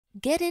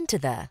Get into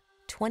the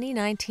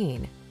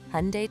 2019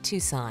 Hyundai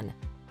Tucson.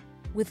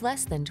 With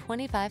less than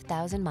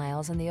 25,000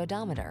 miles on the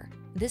odometer,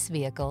 this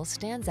vehicle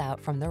stands out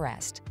from the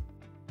rest.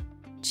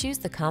 Choose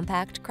the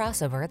compact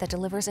crossover that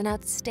delivers an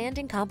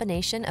outstanding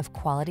combination of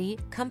quality,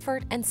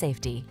 comfort, and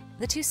safety,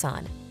 the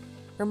Tucson.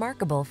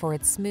 Remarkable for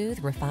its smooth,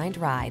 refined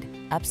ride,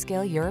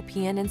 upscale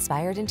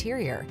European-inspired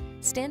interior,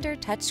 standard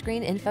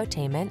touchscreen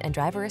infotainment and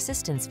driver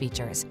assistance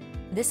features,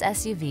 this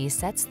SUV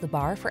sets the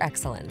bar for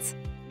excellence.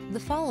 The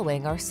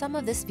following are some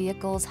of this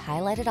vehicle's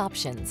highlighted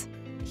options: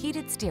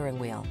 heated steering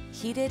wheel,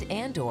 heated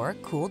and/or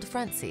cooled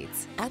front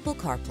seats, Apple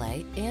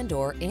CarPlay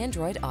and/or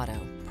Android Auto,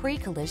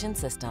 pre-collision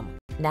system,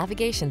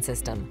 navigation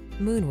system,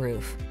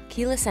 moonroof,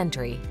 keyless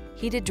entry,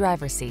 heated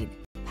driver's seat,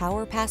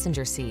 power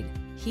passenger seat,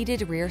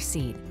 heated rear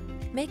seat.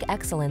 Make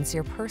excellence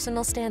your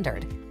personal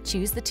standard.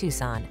 Choose the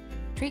Tucson.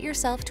 Treat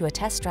yourself to a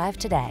test drive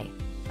today.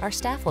 Our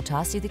staff will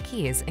toss you the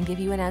keys and give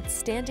you an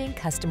outstanding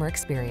customer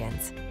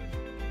experience.